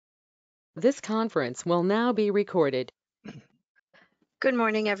This conference will now be recorded. Good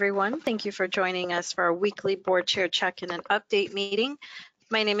morning, everyone. Thank you for joining us for our weekly board chair check-in and update meeting.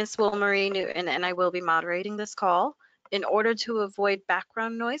 My name is Marie Newton, and I will be moderating this call. In order to avoid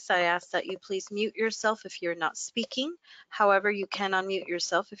background noise, I ask that you please mute yourself if you're not speaking. However, you can unmute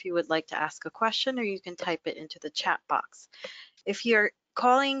yourself if you would like to ask a question, or you can type it into the chat box. If you're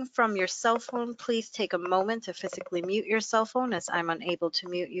calling from your cell phone, please take a moment to physically mute your cell phone, as I'm unable to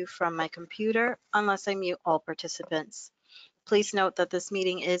mute you from my computer unless I mute all participants. Please note that this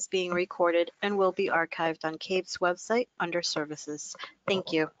meeting is being recorded and will be archived on CABE's website under services.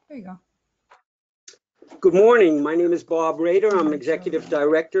 Thank you. There you go. Good morning. My name is Bob Rader. I'm Executive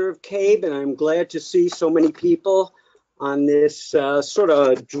Director of CABE, and I'm glad to see so many people on this sort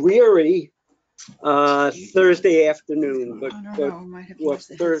of dreary Thursday afternoon, but I don't know, I might have well, used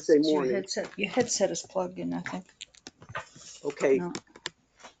the Thursday headset. morning. Your headset is plugged in, I think. Okay.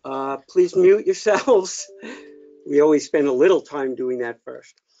 No. Please mute yourselves. We always spend a little time doing that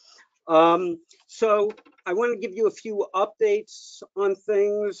first. So I want to give you a few updates on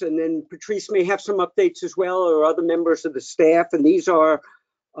things, and then Patrice may have some updates as well, or other members of the staff. And these are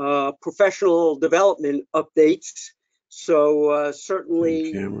professional development updates. So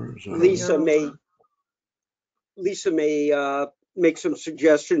certainly Lisa may make some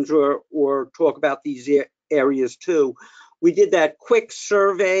suggestions or talk about these areas too. We did that quick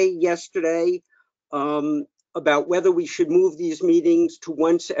survey yesterday about whether we should move these meetings to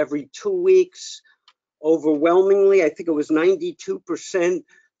once every 2 weeks. Overwhelmingly, I think it was 92%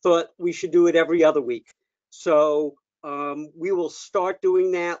 thought we should do it every other week. So we will start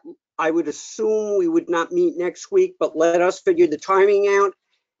doing that. I would assume we would not meet next week, but let us figure the timing out,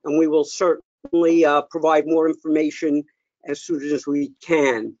 and we will certainly provide more information as soon as we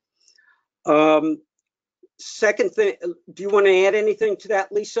can. Second thing, do you want to add anything to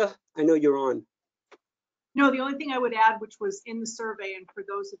that, Lisa? I know you're on. No, the only thing I would add, which was in the survey, and for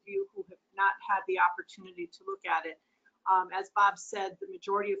those of you who have not had the opportunity to look at it, as Bob said, the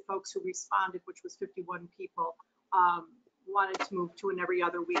majority of folks who responded, which was 51 people, wanted to move to an every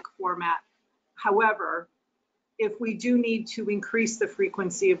other week format. However, if we do need to increase the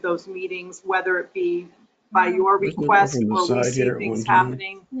frequency of those meetings, whether it be by your request or we see things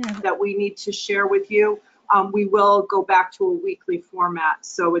happening that we need to share with you, we will go back to a weekly format.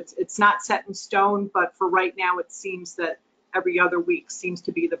 So it's not set in stone, but for right now, it seems that every other week seems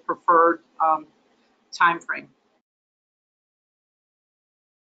to be the preferred time frame.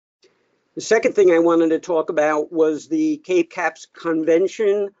 The second thing I wanted to talk about was the CABE CAPS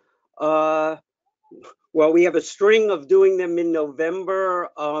convention. Well, we have a string of doing them in November.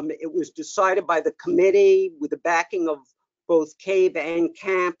 It was decided by the committee with the backing of both CABE and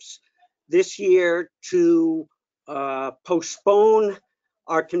CAPS this year to postpone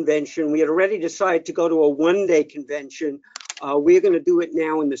our convention. We had already decided to go to a one-day convention. We're going to do it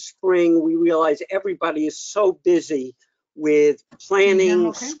now in the spring. We realize everybody is so busy with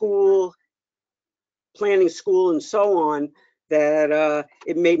planning school and so on that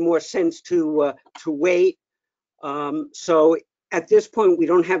it made more sense to wait. So at this point, we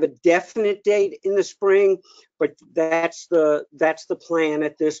don't have a definite date in the spring, but that's the plan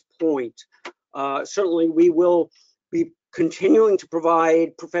at this point. Certainly, we will be continuing to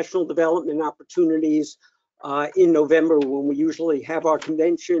provide professional development opportunities in November when we usually have our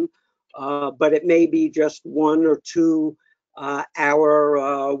convention, but it may be just 1 or 2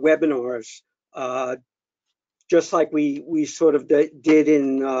 hour webinars, just like we sort of did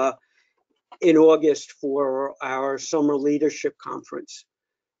in August for our summer leadership conference.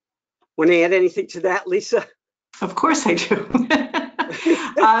 Want to add anything to that, Lisa? Of course I do.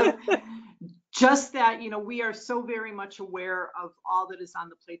 Just that, we are so very much aware of all that is on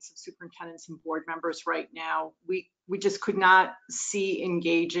the plates of superintendents and board members right now. We just could not see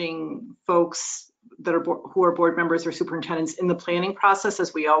engaging folks who are board members or superintendents in the planning process,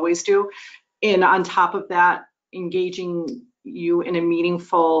 as we always do. And on top of that, engaging you in a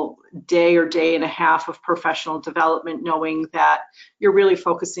meaningful day or day and a half of professional development, knowing that you're really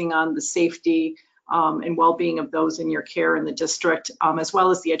focusing on the safety and well-being of those in your care in the district, as well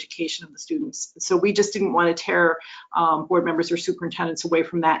as the education of the students. So we just didn't want to tear board members or superintendents away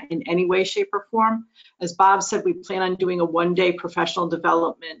from that in any way, shape, or form. As Bob said, we plan on doing a one-day professional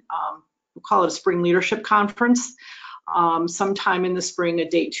development, we'll call it a spring leadership conference, sometime in the spring, a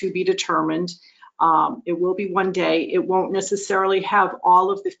date to be determined. It will be one day. It won't necessarily have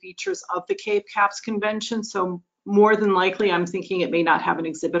all of the features of the CABE CAPS convention. So more than likely, I'm thinking it may not have an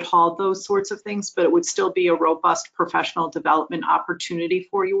exhibit hall, those sorts of things, but it would still be a robust professional development opportunity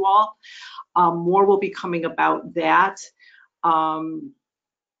for you all. More will be coming about that.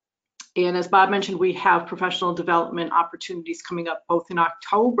 And as Bob mentioned, we have professional development opportunities coming up both in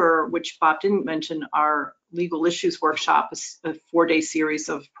October, which Bob didn't mention, our legal issues workshop, a 4-day series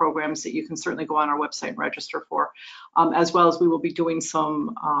of programs that you can certainly go on our website and register for, as well as we will be doing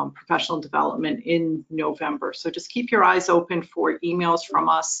some professional development in November. So just keep your eyes open for emails from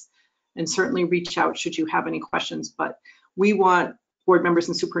us and certainly reach out should you have any questions. But we want board members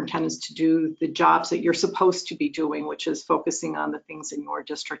and superintendents to do the jobs that you're supposed to be doing, which is focusing on the things in your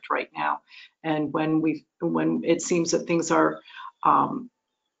district right now. And when it seems that things are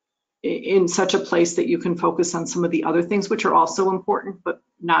in such a place that you can focus on some of the other things, which are also important, but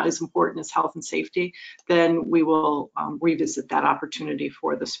not as important as health and safety, then we will revisit that opportunity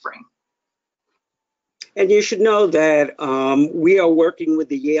for the spring. And you should know that we are working with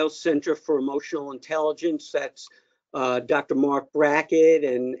the Yale Center for Emotional Intelligence. That's Dr. Mark Brackett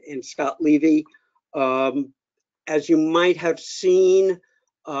and Scott Levy. As you might have seen,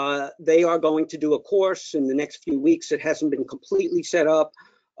 they are going to do a course in the next few weeks. It hasn't been completely set up,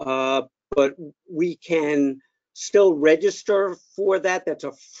 but we can still register for that. That's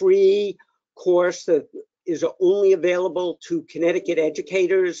a free course that is only available to Connecticut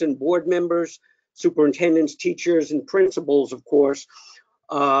educators and board members, superintendents, teachers, and principals, of course.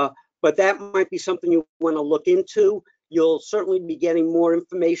 But that might be something you want to look into. You'll certainly be getting more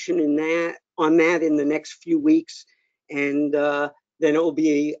information on that in the next few weeks. And then it will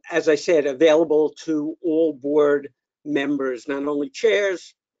be, as I said, available to all board members, not only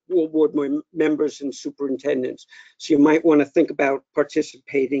chairs, all board members and superintendents. So you might want to think about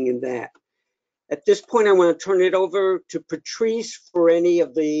participating in that. At this point, I want to turn it over to Patrice for any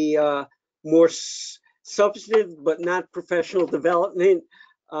of the more substantive but not professional development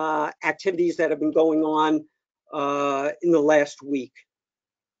activities that have been going on in the last week.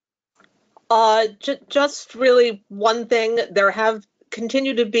 Just really one thing, there have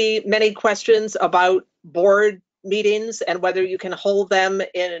continued to be many questions about board meetings and whether you can hold them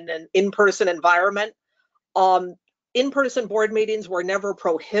in an in-person environment. In-person board meetings were never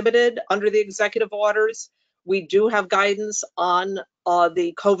prohibited under the executive orders. We do have guidance on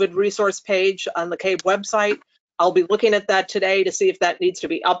the COVID resource page on the CABE website. I'll be looking at that today to see if that needs to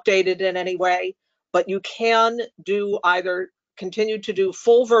be updated in any way. But you can do either continue to do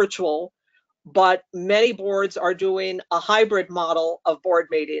full virtual, but many boards are doing a hybrid model of board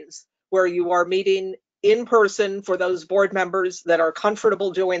meetings where you are meeting in person for those board members that are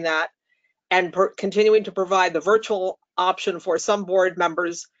comfortable doing that, and continuing to provide the virtual option for some board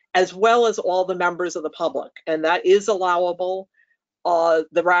members as well as all the members of the public. And that is allowable.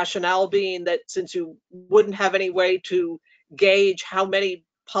 The rationale being that since you wouldn't have any way to gauge how many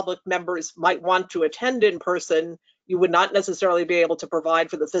public members might want to attend in person, you would not necessarily be able to provide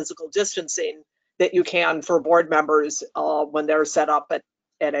for the physical distancing that you can for board members when they're set up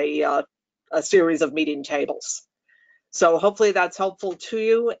at a series of meeting tables. So hopefully that's helpful to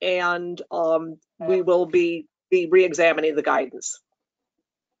you, and we will be re-examining the guidance.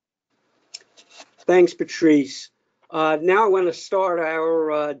 Thanks, Patrice. Now I want to start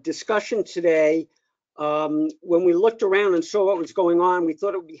our discussion today. When we looked around and saw what was going on, we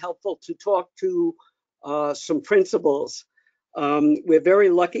thought it would be helpful to talk to some principals. We're very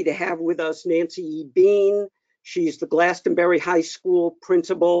lucky to have with us Nancy E. Bean. She's the Glastonbury High School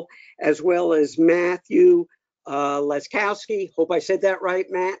principal, as well as Matthew Laskowski. Hope I said that right,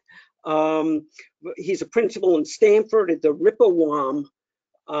 Matt. He's a principal in Stamford at the Rippewam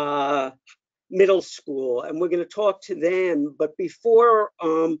Middle School, and we're going to talk to them. But before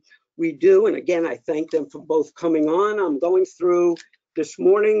we do, and again, I thank them for both coming on, I'm going through this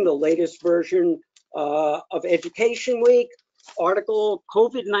morning the latest version of Education Week article,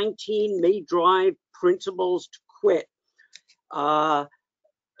 COVID-19 may drive principals to quit.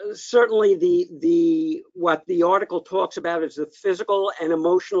 Certainly what the article talks about is the physical and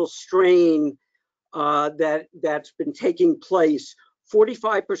emotional strain that's been taking place.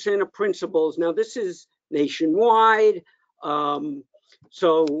 45% of principals, now this is nationwide,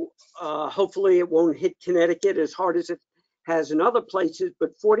 so hopefully it won't hit Connecticut as hard as it has in other places,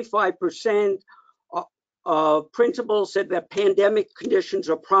 but 45% of principals said that pandemic conditions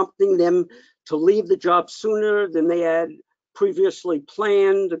are prompting them to leave the job sooner than they had previously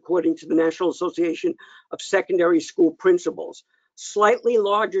planned, according to the National Association of Secondary School Principals. Slightly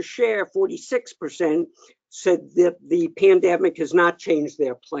larger share, 46%, said that the pandemic has not changed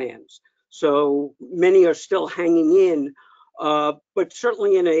their plans. So many are still hanging in, but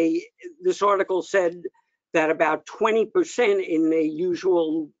certainly this article said that about 20% in a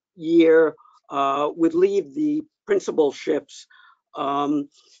usual year would leave the principalships.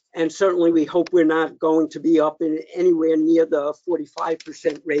 And certainly we hope we're not going to be up in anywhere near the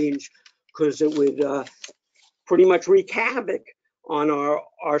 45% range, because it would pretty much wreak havoc on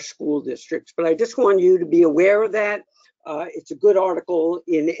our school districts. But I just want you to be aware of that. It's a good article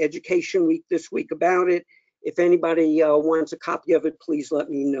in Education Week this week about it. If anybody wants a copy of it, please let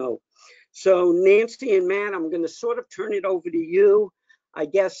me know. So Nancy and Matt, I'm going to sort of turn it over to you. I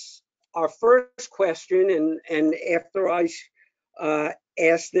guess our first question, and after I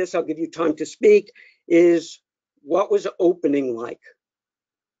ask this, I'll give you time to speak, is what was opening like?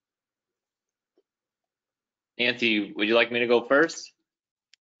 Nancy, would you like me to go first?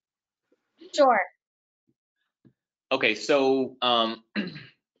 Sure. Okay, so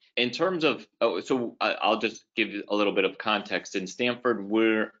in terms of, I'll just give you a little bit of context. In Stamford,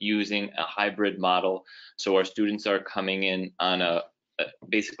 we're using a hybrid model. So our students are coming in on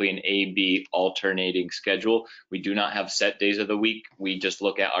basically an A-B alternating schedule. We do not have set days of the week. We just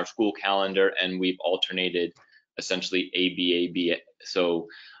look at our school calendar and we've alternated essentially A-B, A-B. So,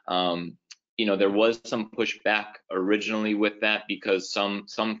 you know, there was some pushback originally with that because some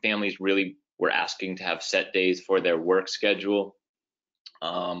families really were asking to have set days for their work schedule.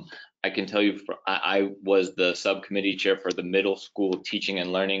 I can tell you, I was the subcommittee chair for the middle school teaching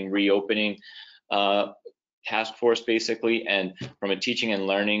and learning reopening task force, basically. And from a teaching and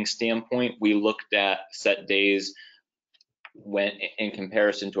learning standpoint, we looked at set days when in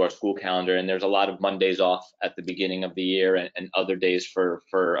comparison to our school calendar, and there's a lot of Mondays off at the beginning of the year and other days for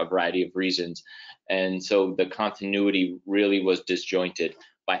a variety of reasons. And so the continuity really was disjointed.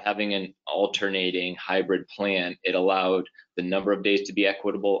 By having an alternating hybrid plan, it allowed the number of days to be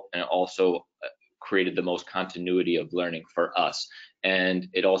equitable, and it also created the most continuity of learning for us. And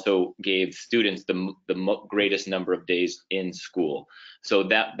it also gave students the greatest number of days in school. So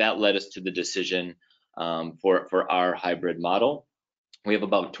that led us to the decision for our hybrid model. We have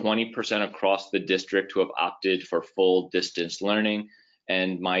about 20% across the district who have opted for full distance learning.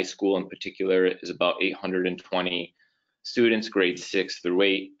 And my school in particular is about 820 students, grades 6 through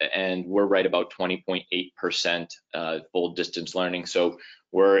 8, and we're right about 20.8% full distance learning. So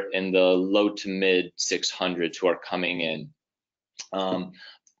we're in the low to mid 600s who are coming in.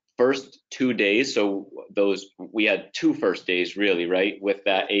 First 2 days, so we had 2 first days really, right, with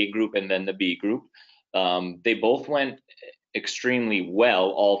that A group and then the B group. They both went extremely well,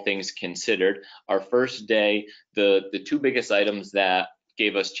 all things considered. Our first day, the 2 biggest items that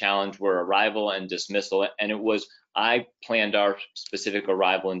gave us challenge were arrival and dismissal, and it was, I planned our specific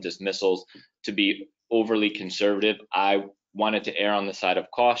arrival and dismissals to be overly conservative. I wanted to err on the side of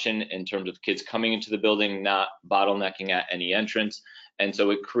caution in terms of kids coming into the building, not bottlenecking at any entrance. And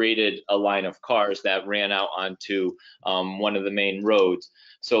so it created a line of cars that ran out onto one of the main roads.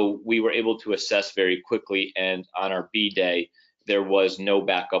 So we were able to assess very quickly, and on our B day, there was no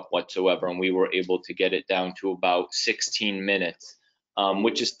backup whatsoever, and we were able to get it down to about 16 minutes,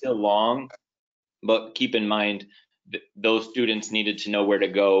 which is still long, but keep in mind those students needed to know where to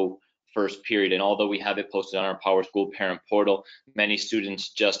go first period. And although we have it posted on our Power School parent portal, many students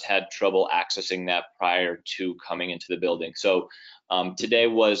just had trouble accessing that prior to coming into the building. So today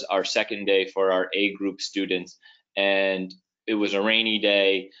was our second day for our A group students, and it was a rainy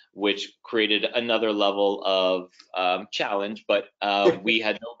day, which created another level of challenge, but we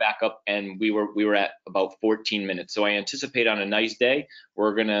had no backup, and we were at about 14 minutes. So I anticipate on a nice day,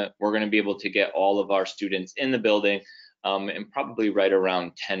 we're gonna be able to get all of our students in the building in probably right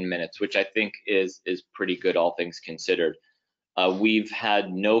around 10 minutes, which I think is pretty good, all things considered. We've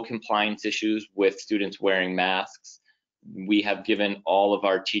had no compliance issues with students wearing masks. We have given all of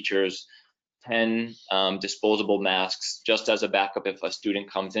our teachers 10 disposable masks just as a backup if a student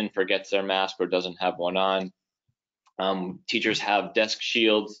comes in, forgets their mask, or doesn't have one on. Teachers have desk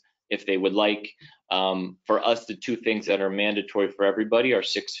shields if they would like. For us, the 2 things that are mandatory for everybody are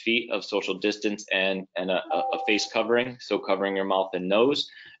 6 feet of social distance and a face covering, so covering your mouth and nose.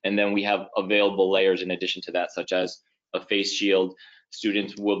 And then we have available layers in addition to that, such as a face shield.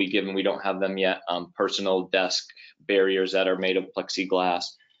 Students will be given, we don't have them yet, personal desk barriers that are made of plexiglass.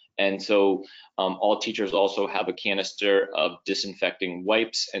 And so all teachers also have a canister of disinfecting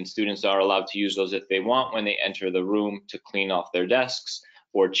wipes, and students are allowed to use those if they want when they enter the room to clean off their desks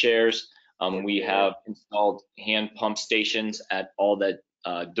or chairs. We have installed hand pump stations at all the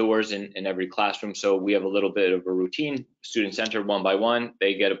doors in every classroom. So we have a little bit of a routine. Students enter one by one,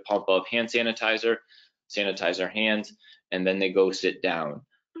 they get a pump of hand sanitizer, sanitize their hands, and then they go sit down.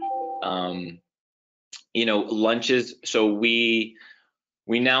 You know, lunches, so we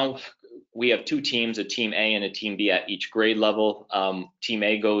now we have two teams, a team A and a team B at each grade level. Team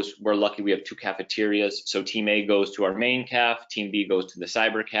A goes, we're lucky we have two cafeterias. So team A goes to our main caf, team B goes to the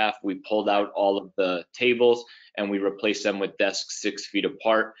cyber caf. We pulled out all of the tables and we replaced them with desks 6 feet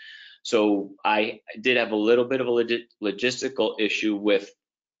apart. So I did have a little bit of a logistical issue with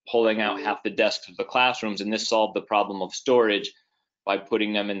pulling out half the desks of the classrooms, and this solved the problem of storage by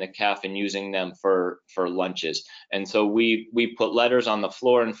putting them in the caf and using them for lunches. And so we put letters on the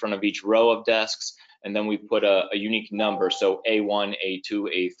floor in front of each row of desks, and then we put a unique number. So A1,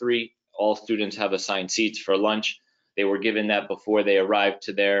 A2, A3, all students have assigned seats for lunch. They were given that before they arrived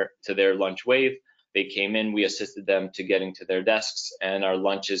to their lunch wave. They came in, we assisted them to getting to their desks, and our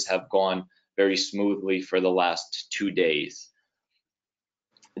lunches have gone very smoothly for the last 2 days.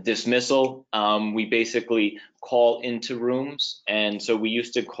 Dismissal, we basically call into rooms, and so we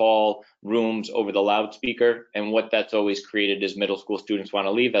used to call rooms over the loudspeaker, and what that's always created is middle school students want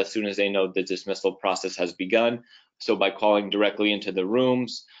to leave as soon as they know the dismissal process has begun. So by calling directly into the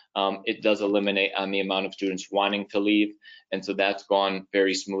rooms, it does eliminate on the amount of students wanting to leave, and so that's gone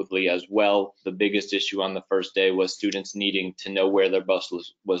very smoothly as well. The biggest issue on the first day was students needing to know where their bus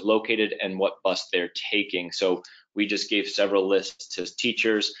was located and what bus they're taking. So we just gave several lists to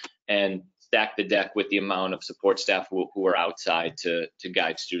teachers and stacked the deck with the amount of support staff who are outside to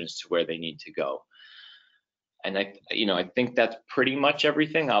guide students to where they need to go. And I think that's pretty much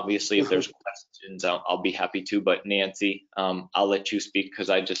everything. Obviously, if there's questions, I'll be happy to. But Nancy, I'll let you speak because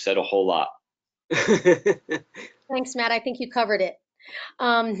I just said a whole lot. Thanks, Matt. I think you covered it.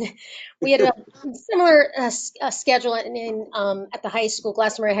 We had a similar schedule at the high school,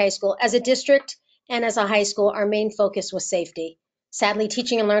 Glastonbury High School. As a district and as a high school, our main focus was safety. Sadly,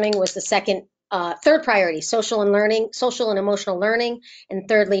 teaching and learning was the third priority, social and emotional learning, and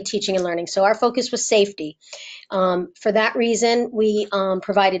thirdly, teaching and learning. So our focus was safety. For that reason, we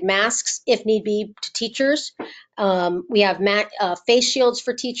provided masks, if need be, to teachers. We have face shields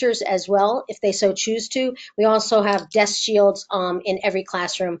for teachers as well, if they so choose to. We also have desk shields in every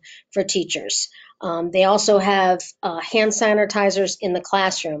classroom for teachers. They also have hand sanitizers in the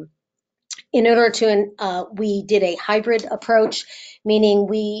classroom. In order to, we did a hybrid approach, meaning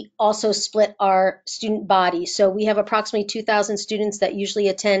we also split our student body. So we have approximately 2,000 students that usually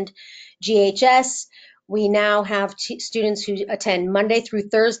attend GHS. We now have students who attend Monday through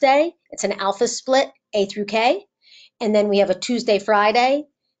Thursday. It's an alpha split, A through K. And then we have a Tuesday, Friday,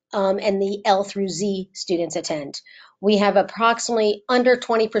 and the L through Z students attend. We have approximately under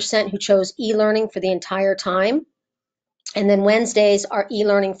 20% who chose e-learning for the entire time. And then Wednesdays are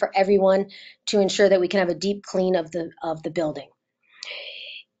e-learning for everyone to ensure that we can have a deep clean of the building.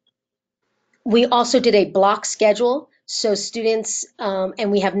 We also did a block schedule, so students, and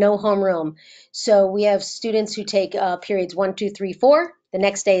we have no homeroom. So we have students who take periods 1, 2, 3, 4. The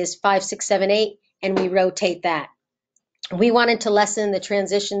next day is 5, 6, 7, 8, and we rotate that. We wanted to lessen the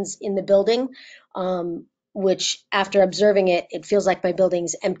transitions in the building, which after observing it, it feels like my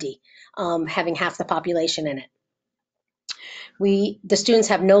building's empty, having half the population in it. The students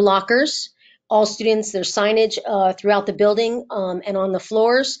have no lockers. All students, there's signage throughout the building and on the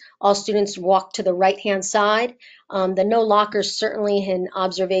floors. All students walk to the right-hand side. The no lockers certainly in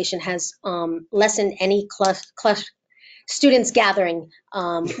observation has lessened any students gathering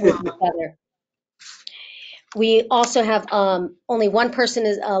with each other. We also have only one person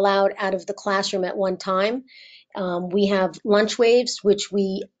is allowed out of the classroom at one time. We have lunch waves, which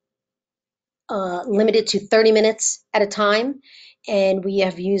we limited to 30 minutes at a time. And we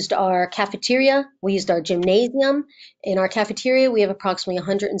have used our cafeteria. We used our gymnasium. In our cafeteria, we have approximately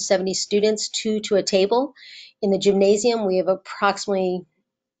 170 students, 2 to a table. In the gymnasium, we have approximately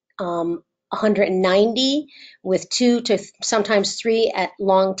 190 with 2 to sometimes 3 at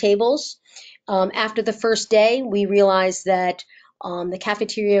long tables. After the first day, we realized that the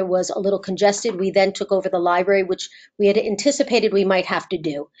cafeteria was a little congested. We then took over the library, which we had anticipated we might have to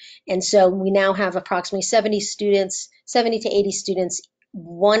do. And so we now have approximately 70 to 80 students,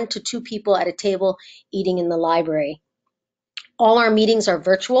 1 to 2 people at a table eating in the library. All our meetings are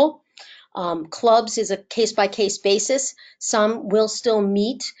virtual. Clubs is a case-by-case basis. Some will still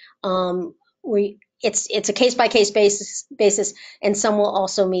meet. It's a case-by-case basis, and some will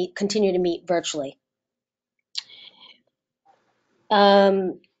also continue to meet virtually.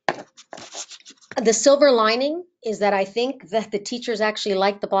 The silver lining is that I think that the teachers actually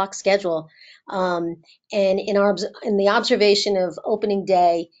like the block schedule. And in the observation of opening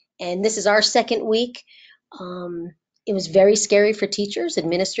day, and this is our second week, it was very scary for teachers,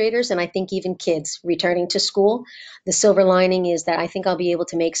 administrators, and I think even kids returning to school. The silver lining is that I think I'll be able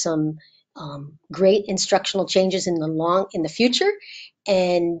to make some great instructional changes in the future,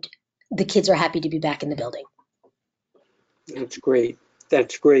 and the kids are happy to be back in the building. That's great.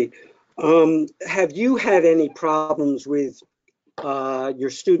 That's great. Have you had any problems with your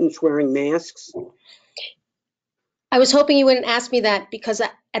students wearing masks? I was hoping you wouldn't ask me that because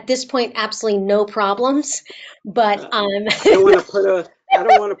at this point, absolutely no problems. But I don't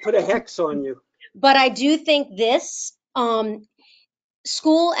want to put a hex on you. but I do think this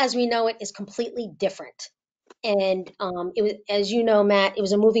school as we know it is completely different. And it was, as you know, Matt, it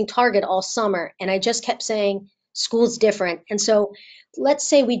was a moving target all summer. And I just kept saying school's different. And so let's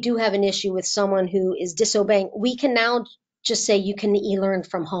say we do have an issue with someone who is disobeying. We can now just say you can e-learn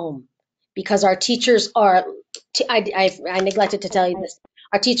from home because our teachers are, I neglected to tell you this,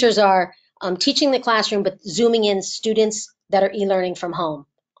 our teachers are teaching the classroom, but zooming in students that are e-learning from home.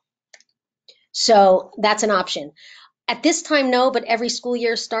 So that's an option. At this time, no, but every school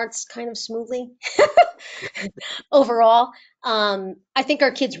year starts kind of smoothly. Overall, I think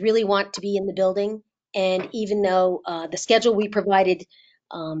our kids really want to be in the building. And even though the schedule we provided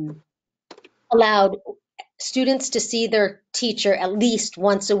allowed students to see their teacher at least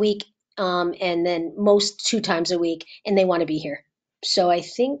once a week, and then most 2 times a week, and they want to be here. So I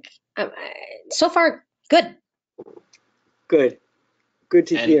think so far, good. Good. Good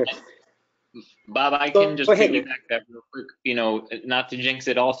to hear. Bob, I Go can just ahead. piggyback that real quick. You know, not to jinx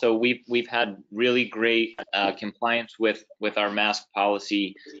it. Also, we've had really great compliance with our mask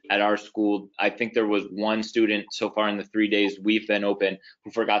policy at our school. I think there was one student so far in the 3 days we've been open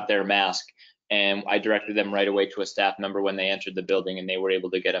who forgot their mask, and I directed them right away to a staff member when they entered the building, and they were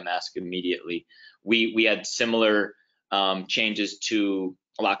able to get a mask immediately. We had similar changes to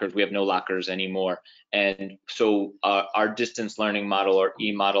lockers. We have no lockers anymore. And so our distance learning model, or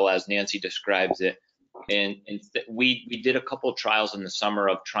e-model as Nancy describes it, and we did a couple trials in the summer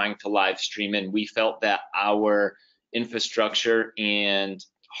of trying to live stream, and we felt that our infrastructure and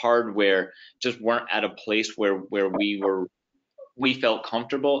hardware just weren't at a place where we felt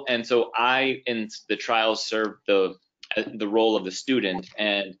comfortable. And so in the trials, served the role of the student.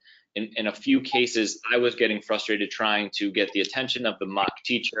 And in a few cases, I was getting frustrated trying to get the attention of the mock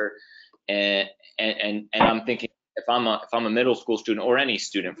teacher. And I'm thinking, if I'm a middle school student, or any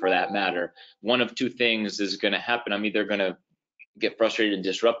student for that matter, one of two things is going to happen. I'm either going to get frustrated and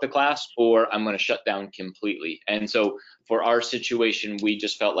disrupt the class, or I'm going to shut down completely. And so for our situation, we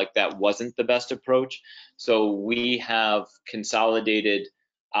just felt like that wasn't the best approach. So we have consolidated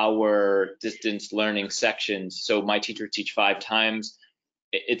our distance learning sections. So my teachers teach 5 times.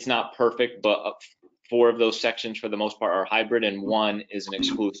 It's not perfect, but 4 of those sections for the most part are hybrid, and 1 is an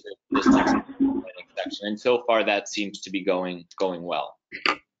exclusive distance learning section. And so far that seems to be going well.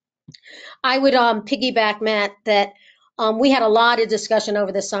 I would piggyback, Matt, that we had a lot of discussion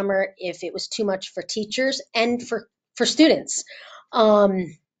over the summer if it was too much for teachers and for students.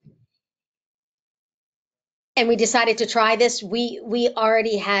 And we decided to try this. We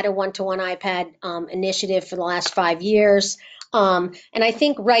already had a one-to-one iPad initiative for the last 5 years. And I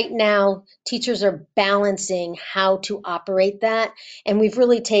think right now teachers are balancing how to operate that. And we've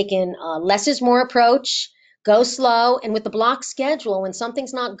really taken a less is more approach, go slow. And with the block schedule, when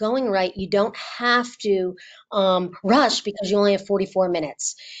something's not going right, you don't have to rush because you only have 44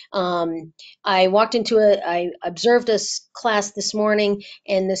 minutes. I observed a class this morning,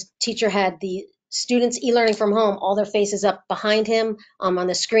 and this teacher had the students e-learning from home, all their faces up behind him on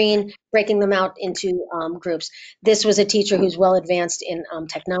the screen, breaking them out into groups. This was a teacher who's well advanced in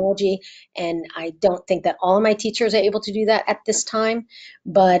technology, and I don't think that all of my teachers are able to do that at this time,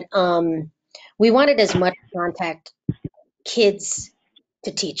 but we wanted as much contact kids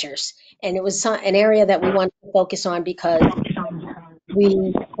to teachers, and it was an area that we wanted to focus on because when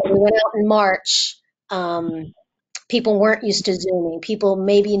we went out in March, people weren't used to Zooming. People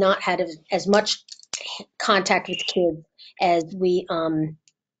maybe not had as much contact with kids as we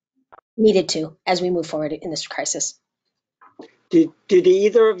needed to as we move forward in this crisis. Did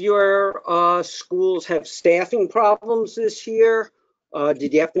either of your schools have staffing problems this year?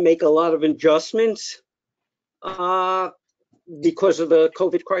 Did you have to make a lot of adjustments because of the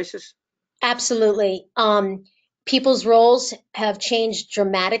COVID crisis? Absolutely. People's roles have changed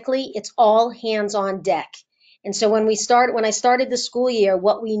dramatically. It's all hands on deck. And so when I started the school year,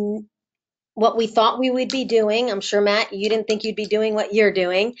 what we thought we would be doing, I'm sure, Matt, you didn't think you'd be doing what you're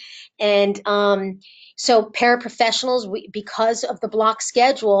doing. And so paraprofessionals, because of the block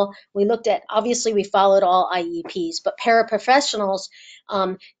schedule, we looked at, obviously we followed all IEPs, but paraprofessionals,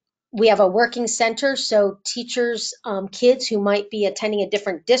 we have a working center, so teachers, kids who might be attending a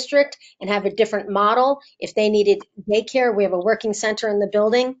different district and have a different model, if they needed daycare, we have a working center in the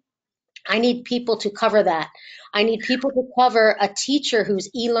building. I need people to cover that. I need people to cover a teacher who's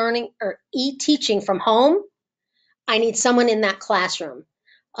e-learning or e-teaching from home. I need someone in that classroom.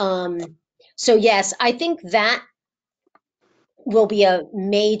 So yes, I think that will be a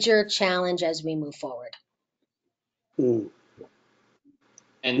major challenge as we move forward. Hmm.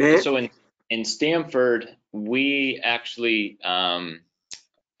 And Matt? so in Stamford, we actually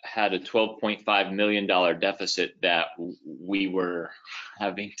had a $12.5 million deficit that we were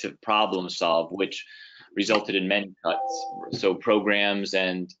having to problem solve, which resulted in many cuts. So programs,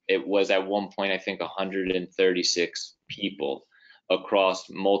 and it was at one point, I think 136 people across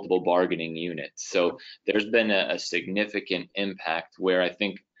multiple bargaining units. So there's been a significant impact where I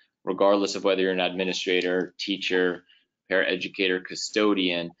think regardless of whether you're an administrator, teacher, paraeducator,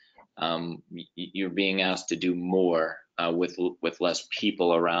 custodian, you're being asked to do more with less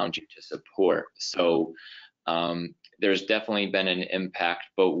people around you to support. So there's definitely been an impact,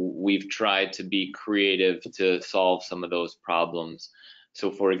 but we've tried to be creative to solve some of those problems.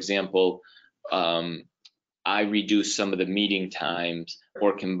 So for example, I reduced some of the meeting times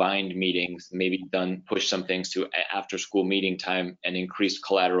or combined meetings, maybe push some things to after school meeting time and increased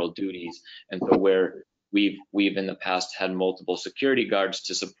collateral duties. And so where we've in the past had multiple security guards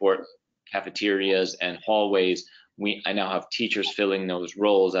to support cafeterias and hallways, I now have teachers filling those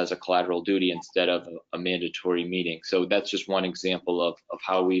roles as a collateral duty instead of a mandatory meeting. So that's just one example of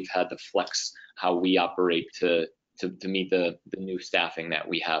how we've had to flex how we operate to meet the new staffing that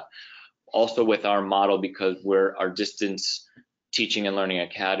we have. Also with our model, because our distance teaching and learning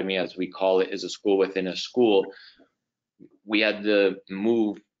academy, as we call it, is a school within a school, we had to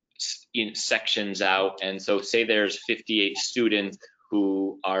move sections out. And so say there's 58 students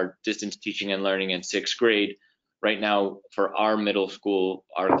who are distance teaching and learning in 6th grade. Right now for our middle school,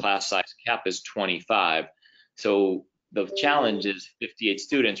 our class size cap is 25. So the challenge is 58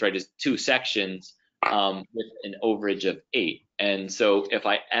 students, right, is 2 sections with an overage of 8. And so if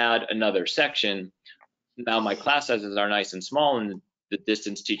I add another section, now my class sizes are nice and small in the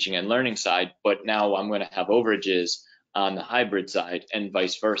distance teaching and learning side, but now I'm going to have overages on the hybrid side and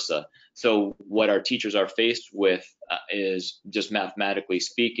vice versa. So what our teachers are faced with is, just mathematically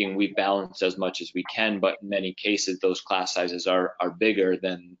speaking, we balance as much as we can, but in many cases those class sizes are bigger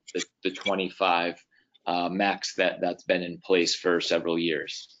than the 25 max that's been in place for several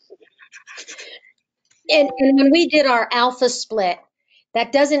years. And when we did our alpha split,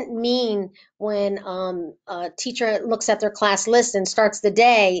 that doesn't mean when a teacher looks at their class list and starts the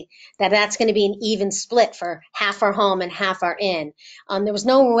day that that's going to be an even split for half are home and half are in. There was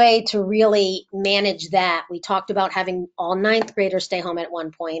no way to really manage that. We talked about having all 9th graders stay home at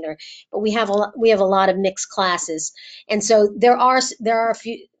one point, but we have a lot of mixed classes, and so there are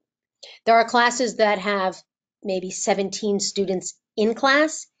classes that have maybe 17 students in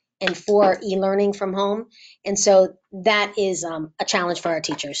class and 4 e-learning from home. And so that is a challenge for our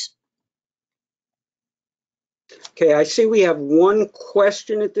teachers. Okay, I see we have one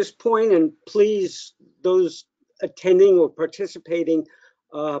question at this point, and please, those attending or participating,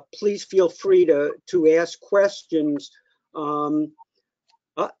 please feel free to ask questions. Now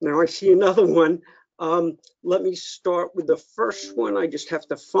I see another one. Let me start with the first one. I just have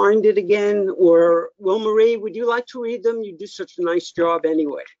to find it again. Or Will Marie, would you like to read them? You do such a nice job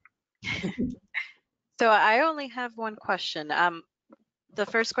anyway. So I only have one question. The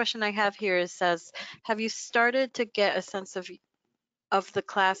first question I have here says, have you started to get a sense of the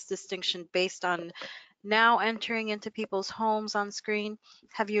class distinction based on now entering into people's homes on screen?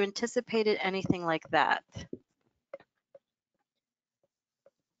 Have you anticipated anything like that?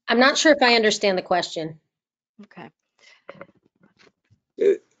 I'm not sure if I understand the question. Okay.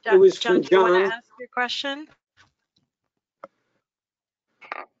 It was John, from do you want to John. ask your question?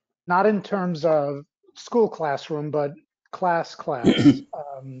 Not in terms of school classroom, but class.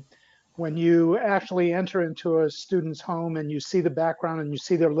 When you actually enter into a student's home and you see the background and you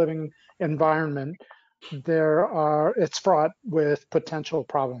see their living environment, it's fraught with potential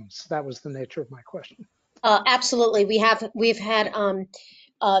problems. That was the nature of my question. Absolutely. We've had,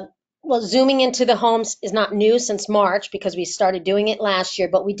 well, zooming into the homes is not new since March because we started doing it last year,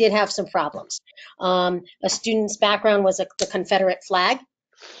 but we did have some problems. A student's background was the Confederate flag.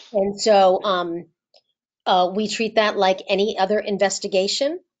 And so we treat that like any other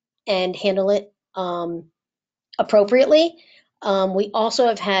investigation and handle it appropriately. We also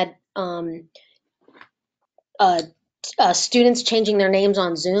have had students changing their names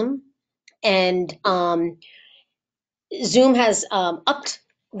on Zoom, and Zoom has upped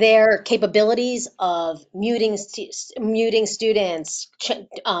their capabilities of muting students,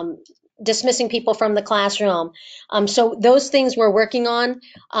 dismissing people from the classroom. So those things we're working on.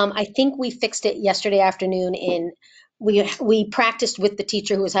 I think we fixed it yesterday afternoon. We practiced with the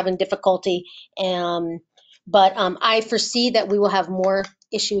teacher who was having difficulty, but I foresee that we will have more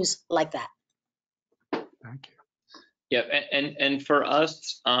issues like that. Thank you. Yeah, and for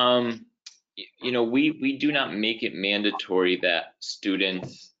us, we do not make it mandatory that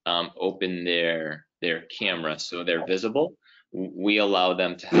students open their camera so they're visible. We allow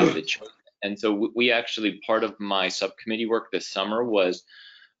them to have the choice. And so we actually, part of my subcommittee work this summer was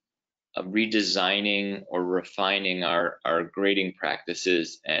redesigning or refining our grading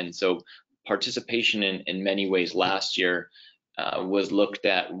practices. And so participation in many ways last year was looked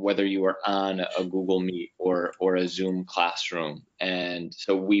at whether you were on a Google Meet or a Zoom classroom. And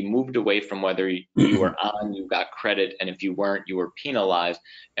so we moved away from whether you were on, you got credit, and if you weren't, you were penalized.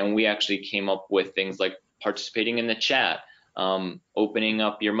 And we actually came up with things like participating in the chat, opening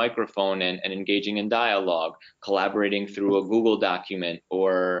up your microphone and engaging in dialogue, collaborating through a Google document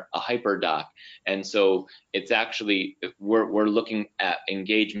or a HyperDoc. And so it's actually, we're looking at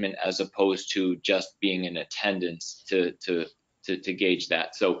engagement as opposed to just being in attendance to gauge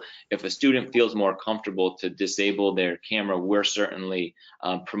that. So if a student feels more comfortable to disable their camera, we're certainly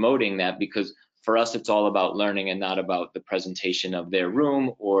promoting that, because for us, it's all about learning and not about the presentation of their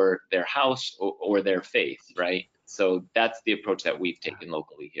room or their house or their faith, right? So that's the approach that we've taken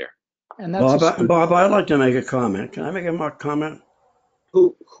locally here. And that's Bob, I'd like to make a comment. Can I make a comment?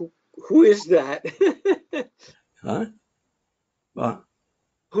 Who is that? Huh?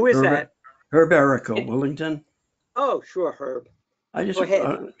 Who is that? Herb Erico, Wellington. Oh, sure, Herb. I just, Go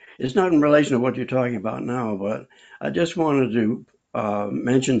ahead. it's not in relation to what you're talking about now, but I just wanted to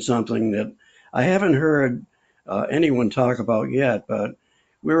mention something that I haven't heard anyone talk about yet, but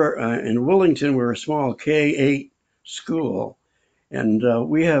we're in Wellington, we're a small K-8 school, and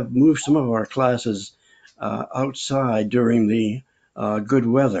we have moved some of our classes outside during the good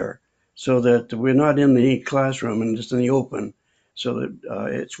weather so that we're not in the classroom and just in the open, so that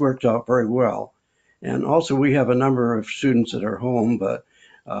it's worked out very well. And also we have a number of students that are home, but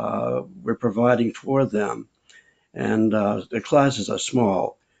we're providing for them. And the classes are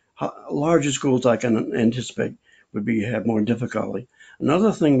small. Larger schools, I can anticipate, would have more difficulty.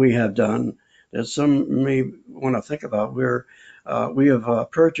 Another thing we have done that some may want to think about, we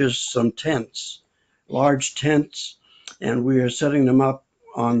have purchased some tents, large tents, and we are setting them up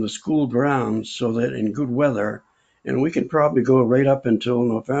on the school grounds so that in good weather, and we can probably go right up until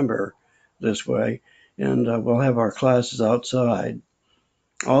November this way, and we'll have our classes outside.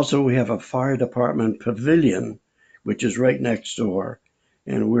 Also, we have a fire department pavilion, which is right next door,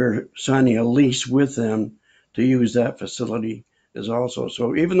 and we're signing a lease with them to use that facility as also.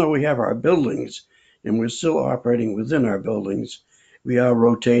 So even though we have our buildings and we're still operating within our buildings, we are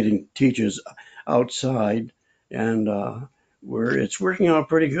rotating teachers outside, and it's working out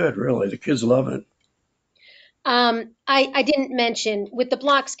pretty good, really. The kids love it. I didn't mention with the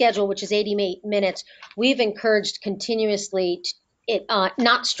block schedule, which is 80 minutes, we've encouraged continuously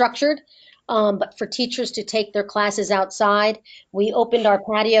not structured, but for teachers to take their classes outside. We opened our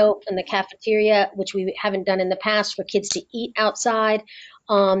patio and the cafeteria, which we haven't done in the past, for kids to eat outside.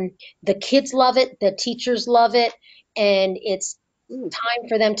 The kids love it, the teachers love it, and it's time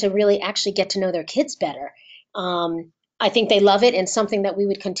for them to really actually get to know their kids better. I think they love it, and something that we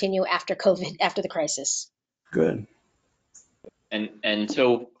would continue after COVID, after the crisis. Good. And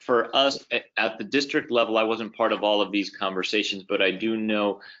so for us at the district level, I wasn't part of all of these conversations, but I do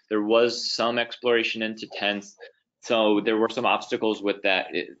know there was some exploration into tents. So there were some obstacles with that.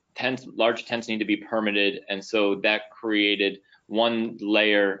 Large tents need to be permitted, and so that created one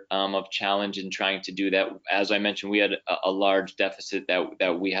layer of challenge in trying to do that. As I mentioned, we had a large deficit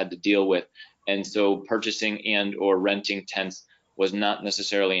that we had to deal with, and so purchasing and or renting tents was not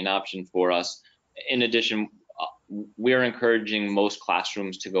necessarily an option for us. In addition, we're encouraging most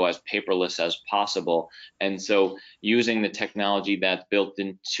classrooms to go as paperless as possible. And so using the technology that's built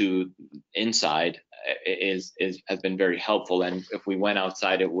into inside has been very helpful. And if we went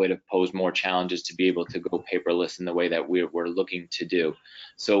outside, it would have posed more challenges to be able to go paperless in the way that we're looking to do.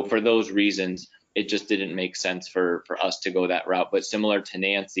 So for those reasons, it just didn't make sense for us to go that route. But similar to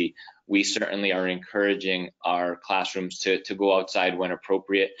Nancy, we certainly are encouraging our classrooms to go outside when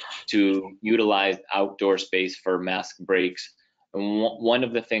appropriate, to utilize outdoor space for mask breaks. And one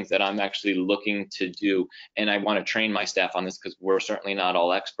of the things that I'm actually looking to do, and I want to train my staff on this because we're certainly not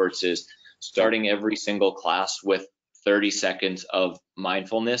all experts, is starting every single class with 30 seconds of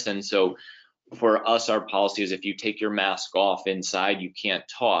mindfulness. And so for us, our policy is if you take your mask off inside, you can't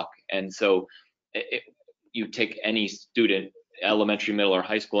talk. And so you take any student elementary, middle, or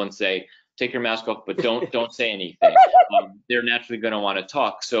high school and say, take your mask off, but don't say anything. They're naturally going to want to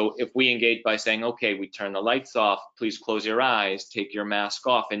talk. So if we engage by saying, okay, we turn the lights off, please close your eyes, take your mask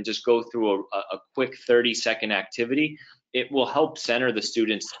off, and just go through a quick 30-second activity, it will help center the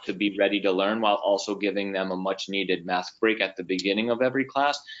students to be ready to learn while also giving them a much needed mask break at the beginning of every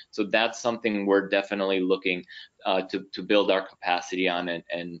class. So that's something we're definitely looking to build our capacity on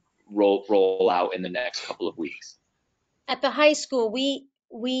and roll out in the next couple of weeks. At the high school, we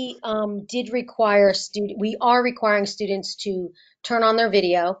did require we are requiring students to turn on their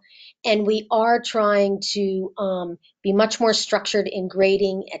video, and we are trying to be much more structured in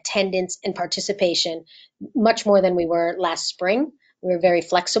grading attendance and participation, much more than we were last spring. We were very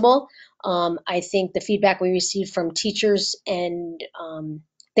flexible. I think the feedback we received from teachers and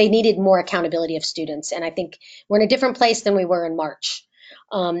they needed more accountability of students, and I think we're in a different place than we were in March.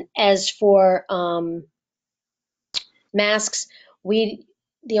 As for masks,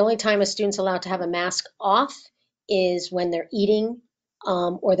 the only time a student's allowed to have a mask off is when they're eating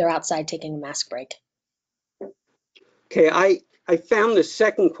or they're outside taking a mask break. Okay, I found the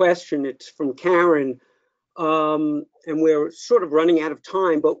second question. It's from Karen, and we're sort of running out of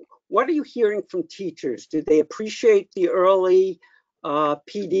time, but what are you hearing from teachers? Did they appreciate the early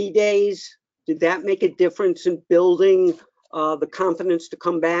PD days? Did that make a difference in building the confidence to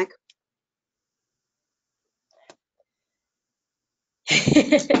come back?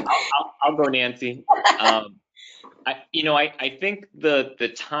 I'll go, Nancy. I think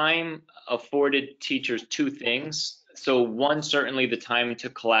the time afforded teachers two things. So one, certainly the time to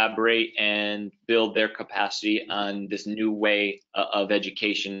collaborate and build their capacity on this new way of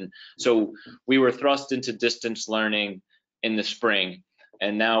education. So we were thrust into distance learning in the spring,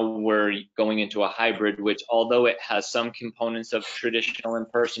 and now we're going into a hybrid, which, although it has some components of traditional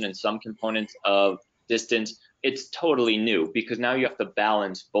in-person and some components of distance, it's totally new because now you have to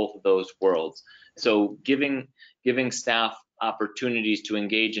balance both of those worlds. So giving staff opportunities to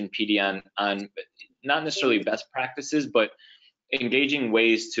engage in PD on not necessarily best practices, but engaging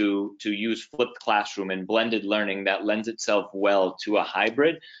ways to use flipped classroom and blended learning that lends itself well to a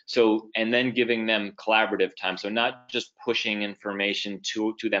hybrid. So, and then giving them collaborative time. So not just pushing information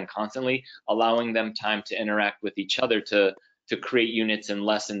to them constantly, allowing them time to interact with each other to create units and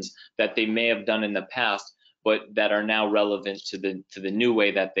lessons that they may have done in the past, but that are now relevant to the new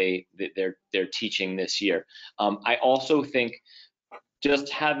way that they're teaching this year. I also think just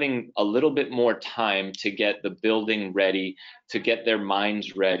having a little bit more time to get the building ready, to get their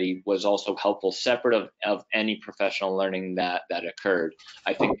minds ready, was also helpful, separate of any professional learning that occurred.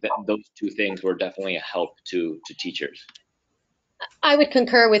 I think that those two things were definitely a help to teachers. I would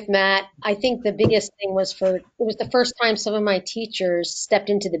concur with Matt. I think the biggest thing was it was the first time some of my teachers stepped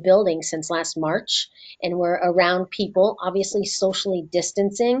into the building since last March and were around people, obviously socially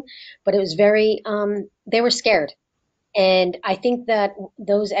distancing, but it was they were scared. And I think that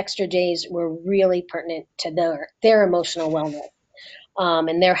those extra days were really pertinent to their emotional wellness,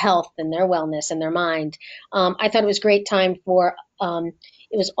 and their health and their wellness and their mind. I thought it was a great time for,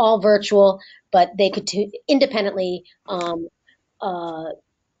 it was all virtual, but they could independently,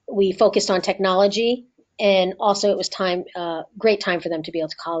 we focused on technology, and also it was great time for them to be able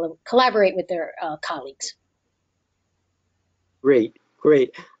to collaborate with their colleagues. Great.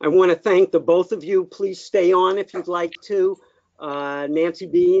 I want to thank the both of you. Please stay on if you'd like to. Nancy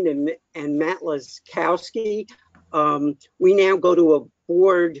Bean and Matt Laskowski. We now go to a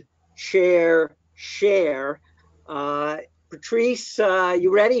board chair share. Patrice,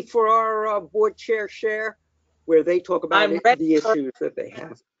 you ready for our board chair share, where they talk about the issues that they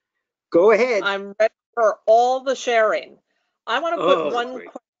have? Go ahead. I'm ready for all the sharing. I want to put one great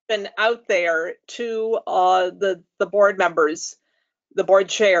question out there to the board members, the board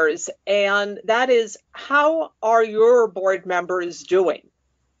chairs, and that is, how are your board members doing?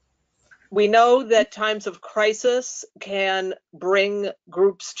 We know that times of crisis can bring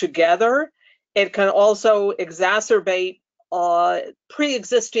groups together. It can also exacerbate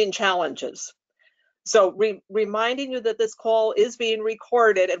pre-existing challenges. So reminding you that this call is being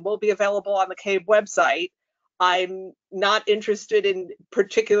recorded and will be available on the CABE website. I'm not interested in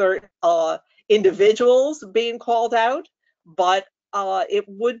particular individuals being called out, but it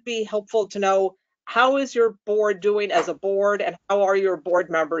would be helpful to know, how is your board doing as a board, and how are your board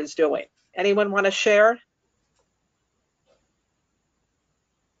members doing? Anyone want to share?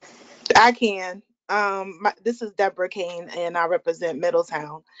 I can. This is Deborah Kane, and I represent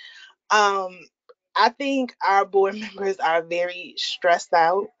Middletown. I think our board members are very stressed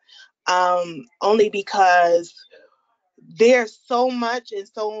out, only because there's so much and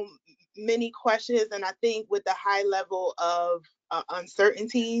so many questions, and I think with the high level of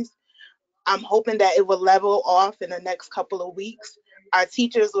uncertainties, I'm hoping that it will level off in the next couple of weeks. Our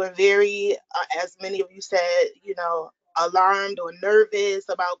teachers were very, as many of you said, alarmed or nervous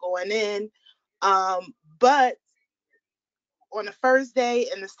about going in. But on the first day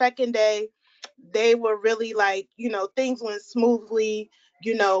and the second day, they were really like, things went smoothly.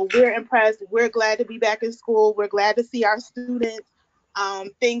 We're impressed. We're glad to be back in school. We're glad to see our students.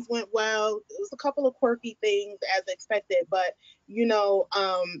 Things went well. It was a couple of quirky things as expected, but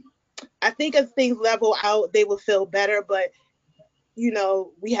I think as things level out, they will feel better. But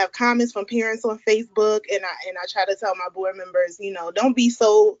we have comments from parents on Facebook, and I try to tell my board members, don't be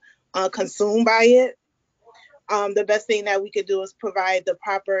so consumed by it. The best thing that we could do is provide the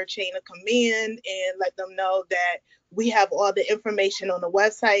proper chain of command and let them know that we have all the information on the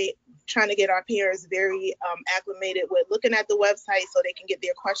website, trying to get our parents very acclimated with looking at the website so they can get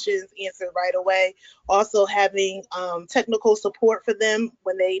their questions answered right away. Also having technical support for them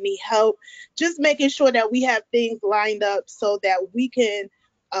when they need help, just making sure that we have things lined up so that we can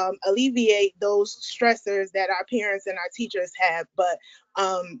alleviate those stressors that our parents and our teachers have. But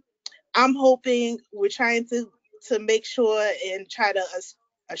I'm hoping, we're trying to make sure and try to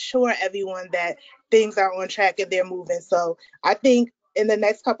assure everyone that things are on track and they're moving. So I think in the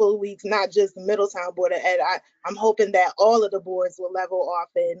next couple of weeks, not just the Middletown Board of Ed, I'm hoping that all of the boards will level off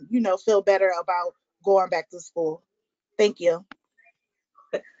and, feel better about going back to school. Thank you.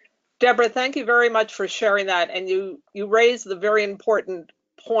 Deborah, thank you very much for sharing that. And you raised the very important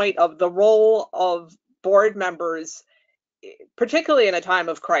point of the role of board members, particularly in a time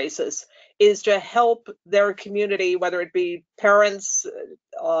of crisis, is to help their community, whether it be parents,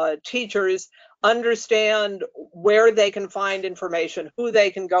 teachers, understand where they can find information, who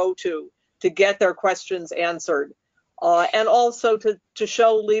they can go to get their questions answered, and also to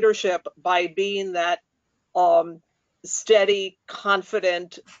show leadership by being that steady,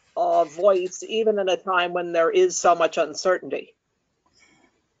 confident voice, even in a time when there is so much uncertainty.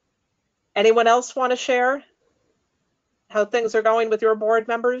 Anyone else want to share how things are going with your board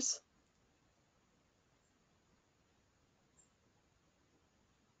members?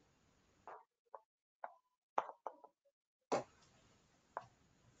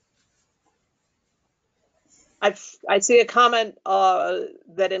 I see a comment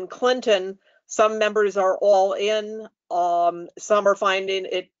that in Clinton, some members are all in. Some are finding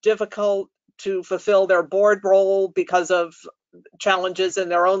it difficult to fulfill their board role because of challenges in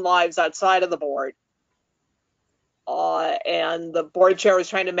their own lives outside of the board. And the board chair is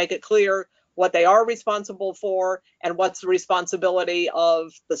trying to make it clear what they are responsible for and what's the responsibility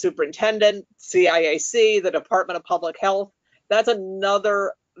of the superintendent, CIAC, the Department of Public Health. That's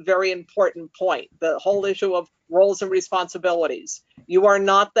another very important point, the whole issue of roles and responsibilities. You are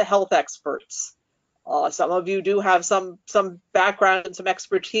not the health experts. Some of you do have some background and some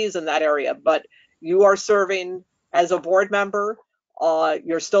expertise in that area, but you are serving as a board member.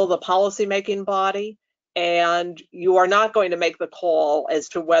 You're still the policy-making body, and you are not going to make the call as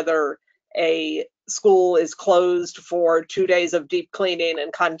to whether a school is closed for 2 days of deep cleaning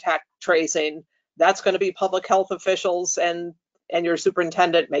and contact tracing. That's going to be public health officials and your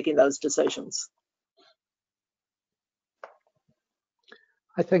superintendent making those decisions.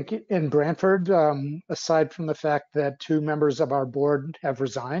 I think in Brantford, aside from the fact that 2 members of our board have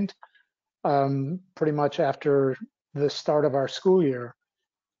resigned pretty much after the start of our school year,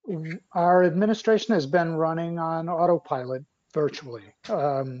 our administration has been running on autopilot virtually,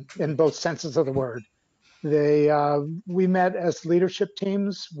 in both senses of the word. We met as leadership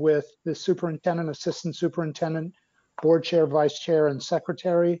teams with the superintendent, assistant superintendent, board chair, vice chair, and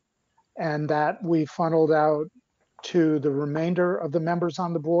secretary, and that we funneled out to the remainder of the members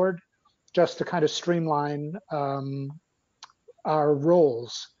on the board just to kind of streamline our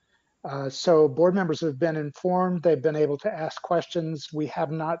roles. So board members have been informed, they've been able to ask questions. We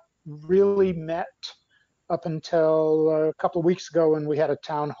have not really met up until a couple of weeks ago when we had a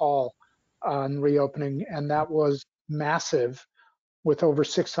town hall on reopening, and that was massive, with over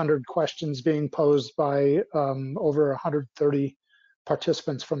 600 questions being posed by over 130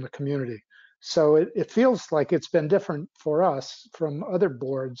 participants from the community. So it feels like it's been different for us from other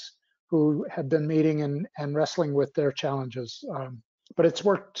boards who have been meeting and wrestling with their challenges. But it's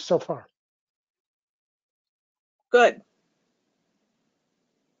worked so far. Good.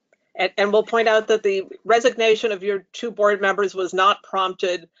 And we'll point out that the resignation of your 2 board members was not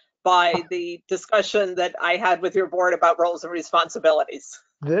prompted by the discussion that I had with your board about roles and responsibilities.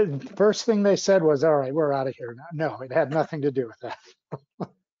 The first thing they said was, all right, we're out of here now. No, it had nothing to do with that.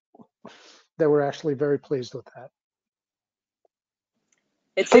 They were actually very pleased with that.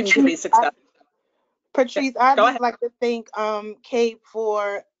 It seemed to be successful. Patrice, I'd Go just ahead. like to thank CABE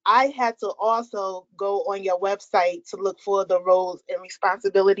for, I had to also go on your website to look for the roles and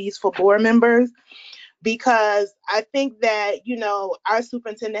responsibilities for board members, because I think that, you know, our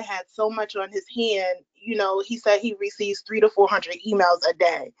superintendent had so much on his hand. You know, he said he receives 300 to 400 emails a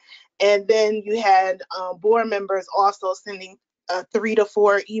day. And then you had board members also sending 3 to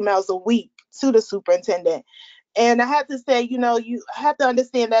 4 emails a week to the superintendent. And I had to say, you know, you have to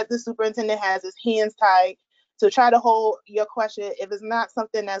understand that the superintendent has his hands tied to try to hold your question. If it's not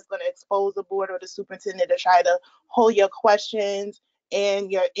something that's going to expose the board or the superintendent, to try to hold your questions and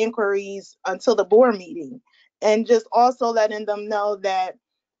your inquiries until the board meeting. And just also letting them know that,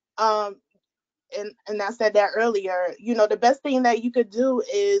 and I said that earlier, you know, the best thing that you could do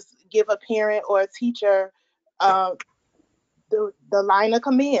is give a parent or a teacher the line of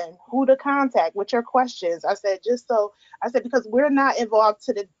command, who to contact with your questions. I said, because we're not involved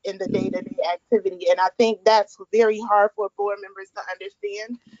in the day-to-day activity. And I think that's very hard for board members to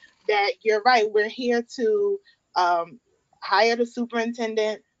understand, that you're right. We're here to hire the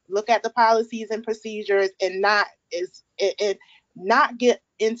superintendent, look at the policies and procedures, and not get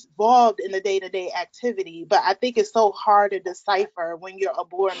involved in the day-to-day activity. But I think it's so hard to decipher when you're a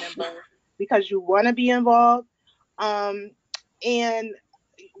board member, because you want to be involved. And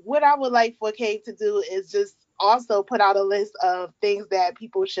what I would like for CABE to do is just also put out a list of things that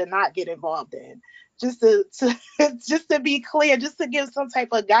people should not get involved in, just to just to be clear, just to give some type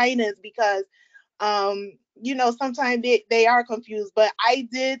of guidance, because you know, sometimes they are confused. But I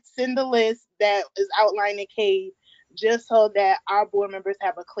did send a list that is outlined in CABE, just so that our board members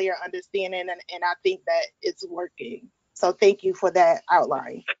have a clear understanding, and I think that it's working. So thank you for that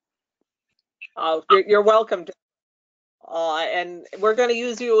outline. You're welcome. And we're going to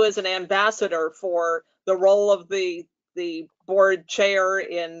use you as an ambassador for the role of the board chair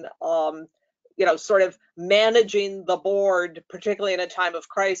in, you know, sort of managing the board, particularly in a time of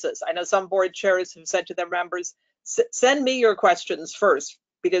crisis. I know some board chairs have said to their members, send me your questions first,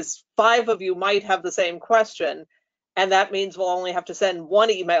 because 5 of you might have the same question, and that means we'll only have to send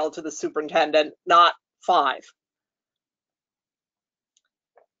 1 email to the superintendent, not 5.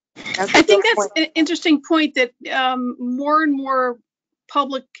 I think that's an interesting point, that more and more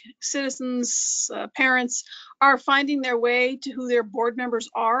public citizens, parents, are finding their way to who their board members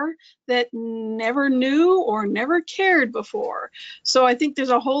are, that never knew or never cared before. So I think there's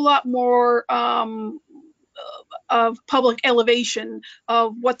a whole lot more of public elevation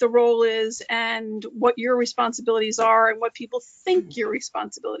of what the role is and what your responsibilities are and what people think your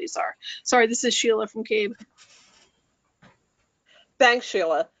responsibilities are. Sorry, this is Sheila from CABE. Thanks,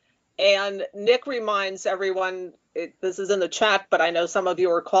 Sheila. And Nick reminds everyone, this is in the chat, but I know some of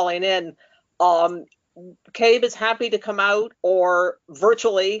you are calling in. CABE is happy to come out or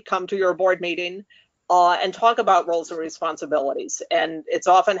virtually come to your board meeting and talk about roles and responsibilities. And it's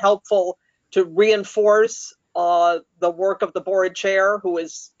often helpful to reinforce the work of the board chair, who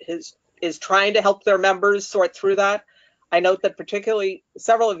is trying to help their members sort through that. I note that particularly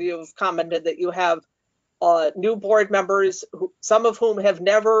several of you have commented that you have new board members, some of whom have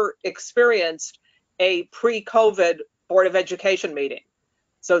never experienced a pre-COVID Board of Education meeting.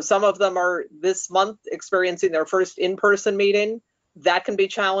 So some of them are this month experiencing their first in-person meeting. That can be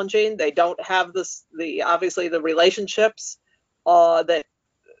challenging. They don't have obviously the relationships that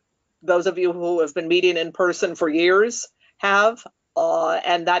those of you who have been meeting in person for years have,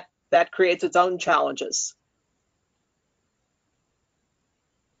 and that creates its own challenges.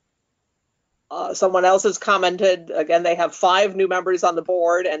 Someone else has commented, again, they have 5 new members on the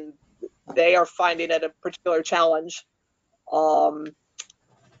board and they are finding it a particular challenge. And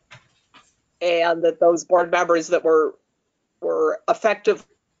that those board members that were effective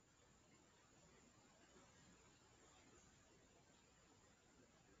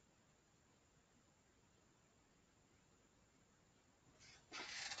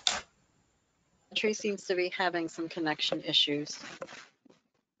Tree seems to be having some connection issues.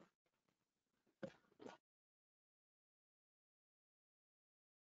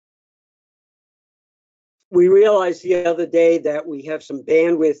 We realized the other day that we have some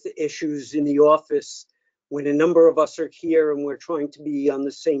bandwidth issues in the office when a number of us are here and we're trying to be on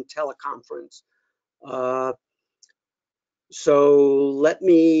the same teleconference. So let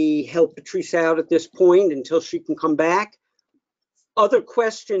me help Patrice out at this point until she can come back. Other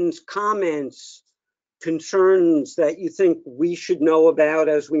questions, comments, concerns that you think we should know about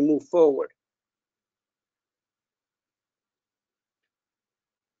as we move forward?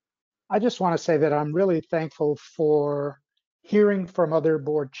 I just want to say that I'm really thankful for hearing from other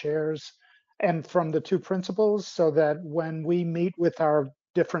board chairs and from the 2 principals, so that when we meet with our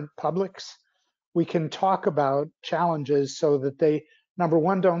different publics, we can talk about challenges so that they, number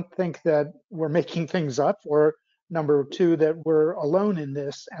one, don't think that we're making things up, or number two, that we're alone in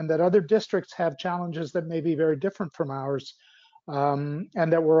this, and that other districts have challenges that may be very different from ours, and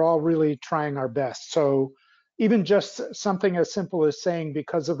that we're all really trying our best. So even just something as simple as saying,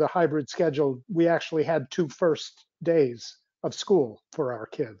 because of the hybrid schedule, we actually had 2 first days of school for our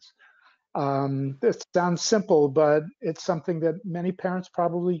kids. It sounds simple, but it's something that many parents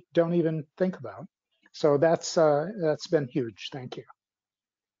probably don't even think about. So that's been huge. Thank you.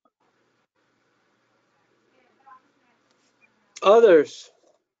 Others?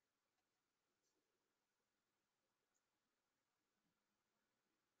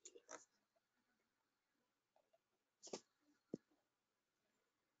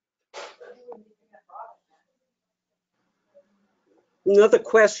 Another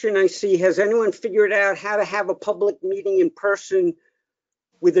question I see, has anyone figured out how to have a public meeting in person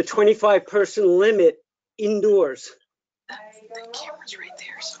with a 25-person limit indoors? The camera's right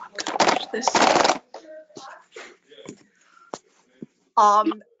there, so I'm gonna watch this.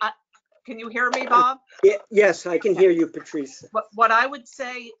 Can you hear me, Bob? Yes, I can hear you, Patrice. What I would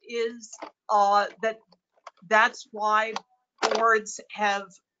say is that's why boards have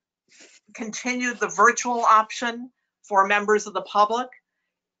continued the virtual option for members of the public.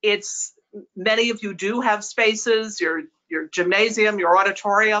 It's, many of you do have spaces, your gymnasium, your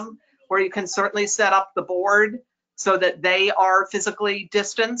auditorium, where you can certainly set up the board so that they are physically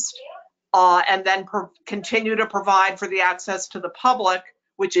distanced, and then continue to provide for the access to the public,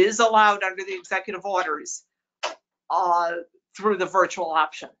 which is allowed under the executive orders, through the virtual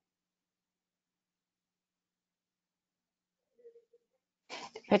option.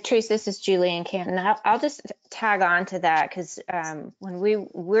 Patrice, this is Julian Canton. I'll just tag on to that, because when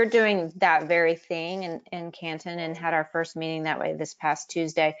we're doing that very thing in Canton and had our first meeting that way this past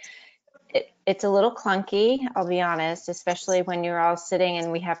Tuesday, it's a little clunky, I'll be honest, especially when you're all sitting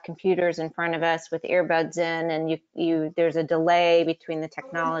and we have computers in front of us with earbuds in, and there's a delay between the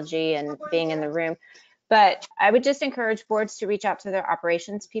technology and being in the room. But I would just encourage boards to reach out to their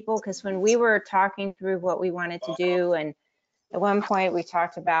operations people, because when we were talking through what we wanted to do, and at one point we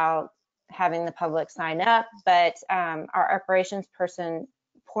talked about having the public sign up, but our operations person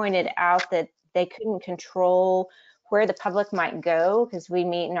pointed out that they couldn't control where the public might go, because we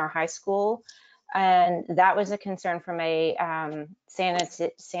meet in our high school. And that was a concern from a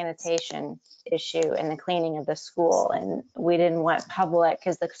sanitation issue and the cleaning of the school. And we didn't want public,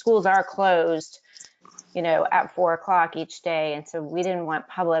 because the schools are closed, at 4 o'clock each day. And so we didn't want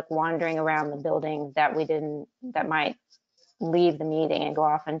public wandering around the building that might leave the meeting and go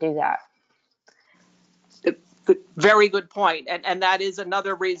off and do that. Very good point. And that is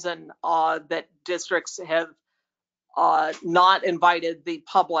another reason that districts have not invited the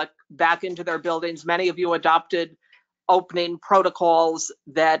public back into their buildings. Many of you adopted opening protocols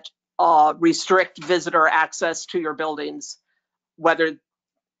that restrict visitor access to your buildings, whether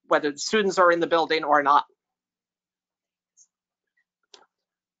the students are in the building or not.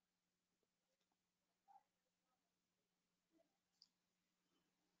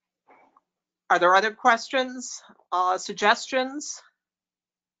 Are there other questions, suggestions?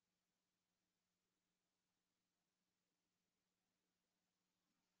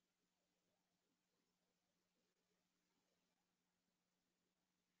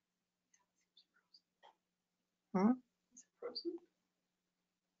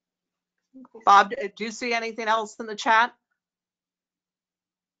 Bob, do you see anything else in the chat?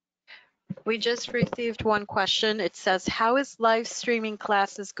 We just received one question. It says, how is live streaming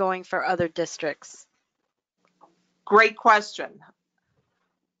classes going for other districts? Great question.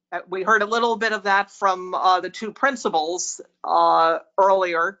 We heard a little bit of that from the 2 principals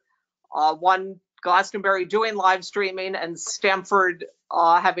earlier. One, Glastonbury doing live streaming, and Stamford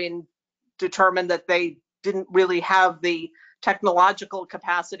having determined that they didn't really have the technological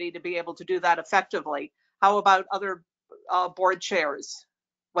capacity to be able to do that effectively. How about other board chairs?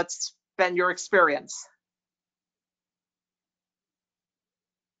 What's been your experience?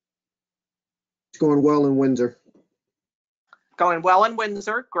 It's going well in Windsor. Going well in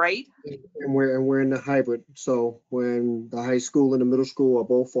Windsor, great. And we're in the hybrid. So when the high school and the middle school are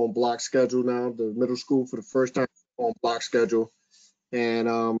both on block schedule now, the middle school for the first time on block schedule.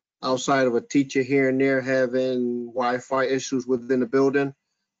 And outside of a teacher here and there having Wi-Fi issues within the building,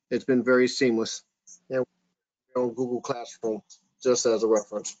 it's been very seamless. And we're on Google Classroom, just as a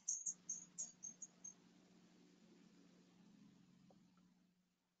reference.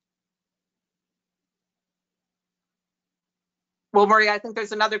 Well, Marie, I think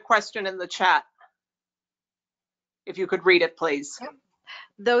there's another question in the chat. If you could read it, please.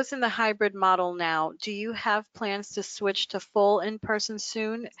 Those in the hybrid model now, do you have plans to switch to full in-person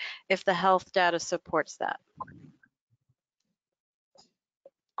soon if the health data supports that?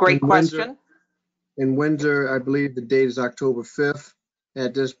 Great In Windsor- question. In Windsor, I believe the date is October 5th.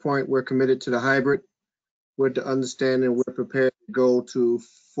 At this point, we're committed to the hybrid with the understanding we're prepared to go to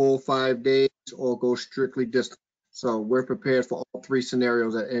full 5 days or go strictly distant. So we're prepared for all three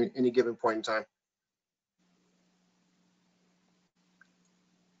scenarios at any given point in time.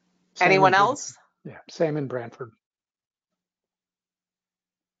 Same in Anyone Brantford. else? Yeah, same in Brantford.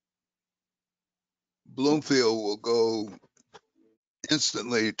 Bloomfield will go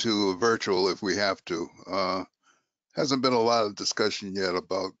instantly to a virtual if we have to. Hasn't been a lot of discussion yet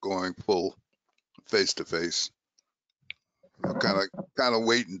about going full face to face. Kind of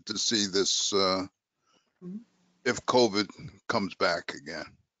waiting to see this if COVID comes back again.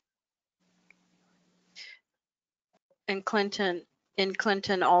 And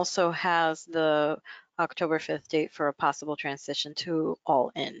Clinton also has the October 5th date for a possible transition to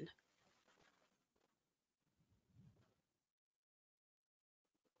all in.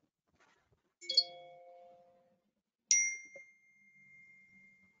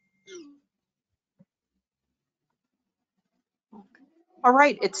 All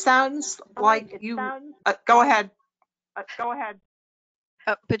right, it sounds like you, go ahead. Go ahead.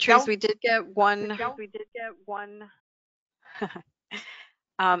 Patrice, No. we did get one.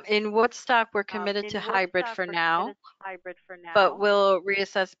 In Woodstock, we're committed to hybrid for now, but we'll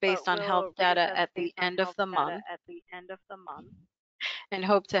reassess based on health data at the end of the month and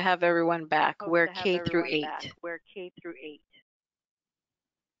hope to have everyone back. We're K through 8.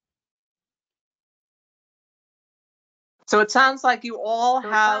 So it sounds like you all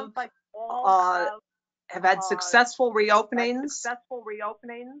have had successful reopenings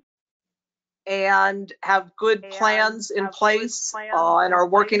and have good plans in place and are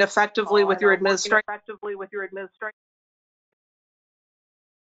working effectively with your administration.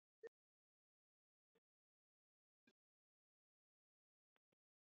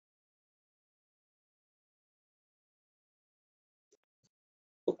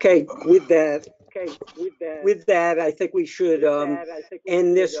 Okay, with that, I think we should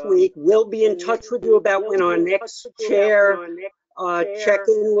end this week. We'll be in touch with you about when our next chair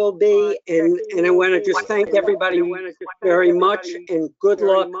check-in will be, and I want to just thank everybody very much and good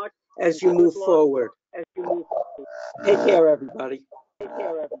luck as you move forward. Take care, everybody.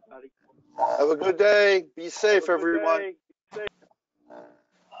 Have a good day. Be safe, everyone.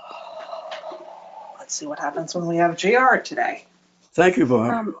 Let's see what happens when we have GR today. Thank you,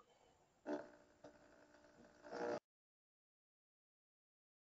 Bob.